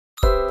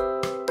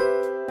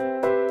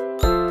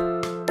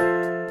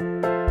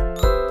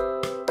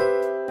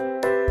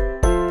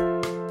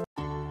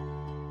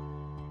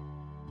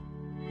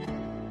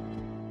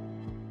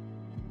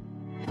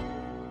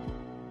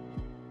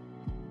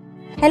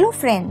Hello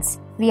friends,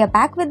 we are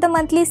back with the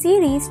monthly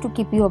series to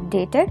keep you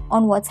updated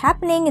on what's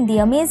happening in the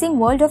amazing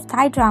world of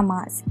Thai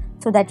dramas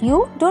so that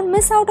you don't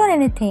miss out on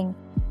anything.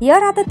 Here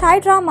are the Thai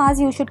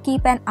dramas you should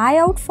keep an eye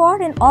out for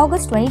in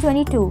August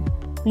 2022.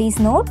 Please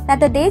note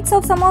that the dates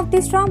of some of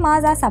these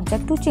dramas are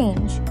subject to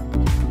change.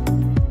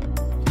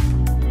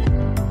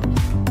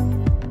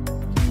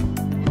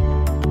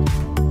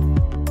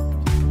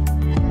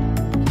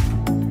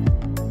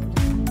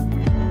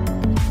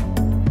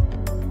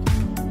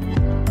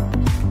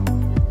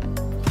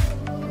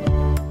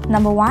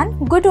 Number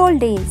 1. Good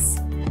Old Days.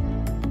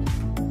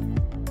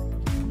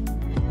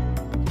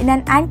 In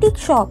an antique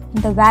shop,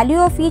 the value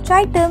of each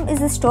item is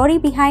the story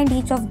behind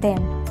each of them.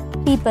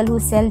 People who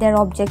sell their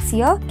objects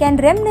here can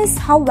reminisce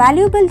how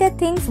valuable their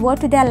things were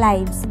to their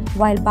lives,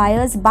 while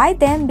buyers buy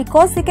them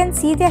because they can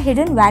see their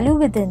hidden value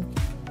within.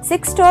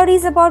 6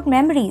 stories about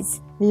memories,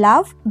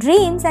 love,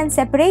 dreams and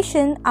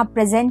separation are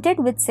presented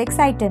with 6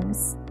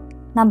 items.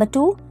 Number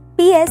 2.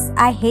 P.S.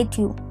 I Hate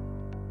You.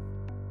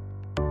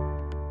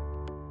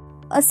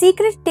 A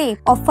secret tape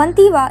of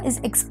Fantiva is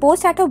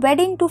exposed at a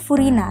wedding to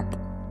Furinath.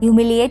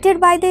 Humiliated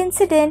by the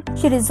incident,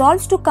 she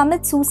resolves to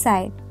commit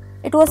suicide.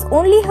 It was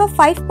only her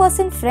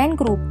 5% friend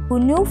group who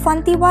knew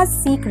Fantiva's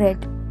secret.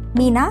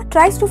 Meena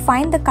tries to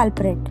find the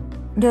culprit.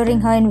 During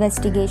her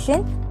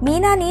investigation,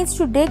 Meena needs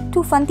to dig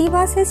to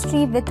Fantiva's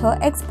history with her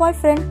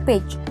ex-boyfriend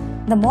Pitch.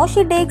 The more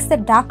she digs, the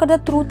darker the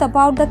truth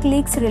about the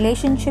clique's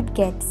relationship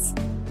gets.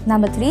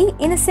 Number 3.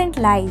 Innocent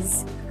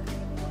Lies.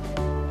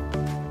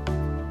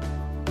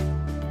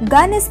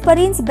 Gun is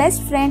Pareen's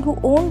best friend who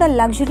owned a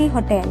luxury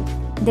hotel.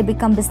 They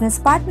become business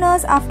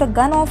partners after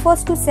Gun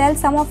offers to sell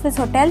some of his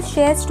hotel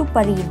shares to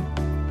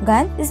Pareen.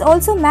 Gun is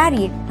also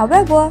married,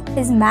 however,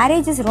 his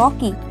marriage is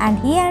rocky and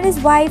he and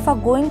his wife are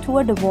going through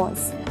a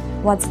divorce.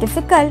 What's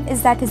difficult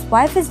is that his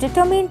wife is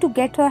determined to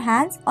get her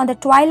hands on the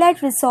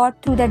Twilight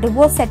Resort through their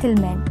divorce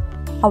settlement.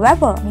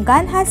 However,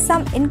 Gun has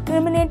some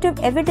incriminating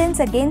evidence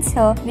against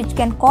her which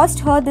can cost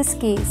her this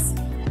case.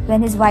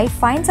 When his wife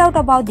finds out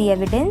about the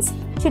evidence,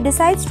 she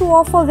decides to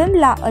offer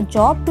Wimala a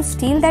job to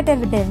steal that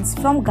evidence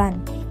from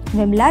Gun.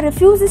 Wimala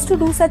refuses to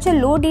do such a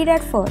low deed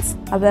at first.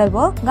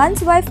 However,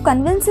 Gun's wife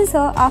convinces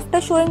her after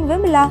showing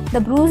Wimala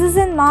the bruises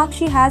and marks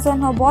she has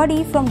on her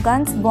body from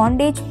Gun's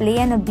bondage, play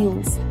and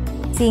abuse.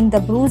 Seeing the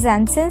bruise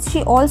and since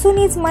she also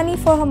needs money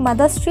for her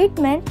mother's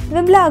treatment,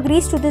 Wimala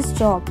agrees to this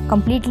job,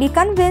 completely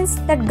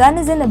convinced that Gun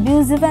is an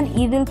abusive and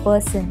evil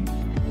person.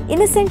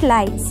 Innocent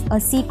Lies, a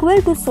sequel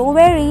to So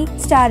Very,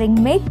 starring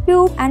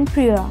Milktea and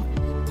Priya.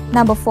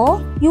 Number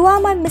 4. You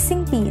Are My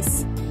Missing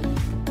Piece.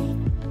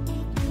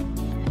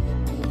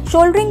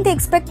 Shouldering the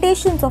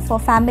expectations of her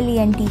family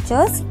and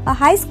teachers, a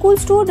high school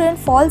student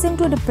falls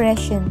into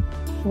depression.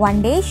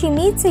 One day, she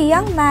meets a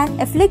young man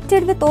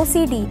afflicted with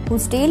OCD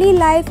whose daily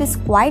life is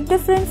quite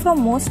different from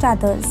most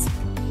others.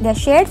 Their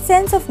shared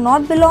sense of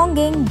not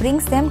belonging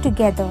brings them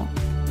together.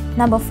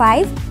 Number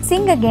 5.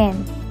 Sing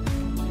Again.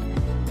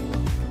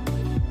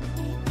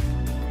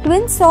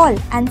 Twins Sol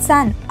and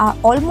Sun are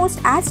almost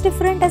as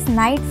different as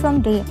night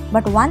from day,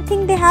 but one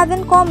thing they have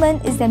in common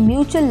is their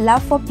mutual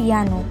love for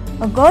piano.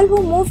 A girl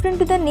who moved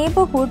into the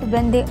neighborhood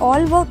when they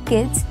all were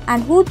kids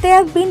and who they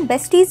have been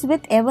besties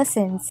with ever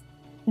since.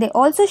 They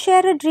also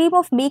share a dream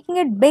of making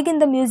it big in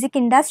the music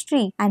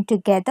industry, and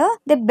together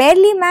they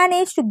barely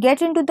managed to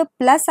get into the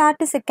Plus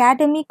Artist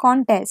Academy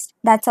contest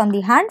that's on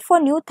the hunt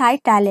for new Thai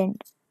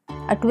talent.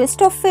 A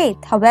twist of fate,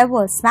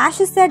 however,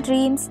 smashes their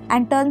dreams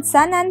and turns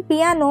Sun and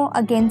Piano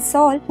against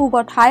Sol, who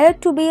got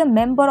hired to be a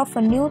member of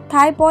a new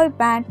Thai boy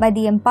band by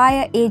the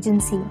Empire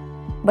Agency.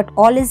 But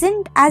all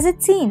isn't as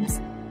it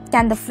seems.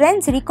 Can the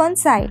friends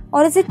reconcile,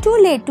 or is it too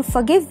late to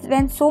forgive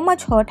when so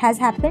much hurt has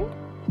happened?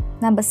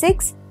 Number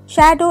 6.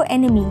 Shadow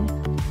Enemy.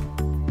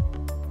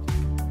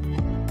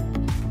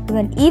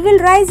 When evil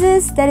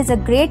rises, there is a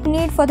great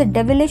need for the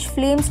devilish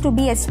flames to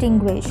be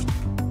extinguished.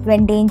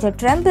 When danger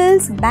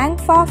trembles, bang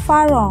far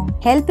wrong,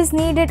 help is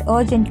needed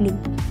urgently.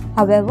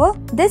 However,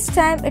 this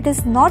time it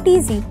is not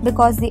easy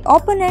because the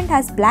opponent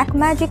has black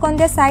magic on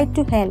their side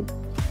to help.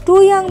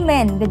 2 young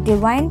men with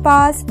divine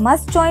powers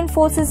must join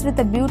forces with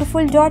the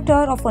beautiful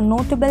daughter of a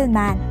notable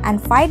man and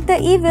fight the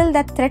evil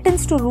that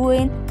threatens to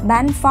ruin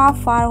Bang far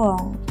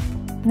wrong.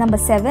 Number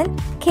 7.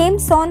 Khem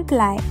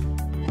Plai.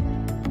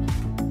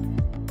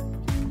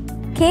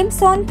 Khem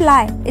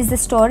Plai is the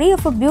story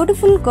of a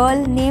beautiful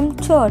girl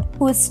named Chert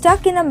who is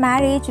stuck in a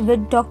marriage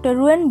with Dr.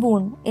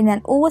 Boon in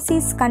an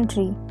overseas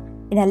country.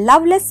 In a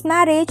loveless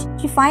marriage,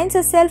 she finds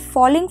herself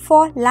falling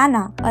for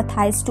Lana, a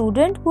Thai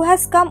student who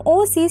has come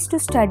overseas to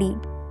study.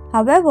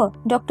 However,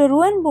 Dr.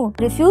 Boon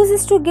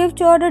refuses to give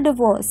Chert a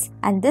divorce,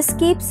 and this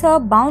keeps her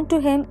bound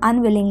to him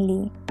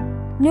unwillingly.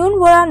 Noon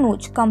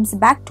Voranuch comes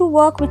back to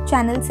work with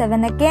Channel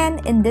 7 again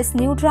in this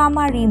new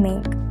drama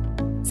remake.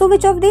 So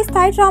which of these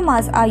Thai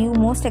dramas are you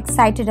most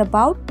excited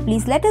about?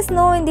 Please let us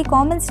know in the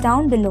comments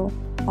down below.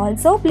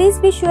 Also, please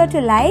be sure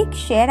to like,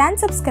 share and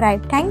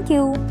subscribe. Thank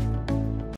you.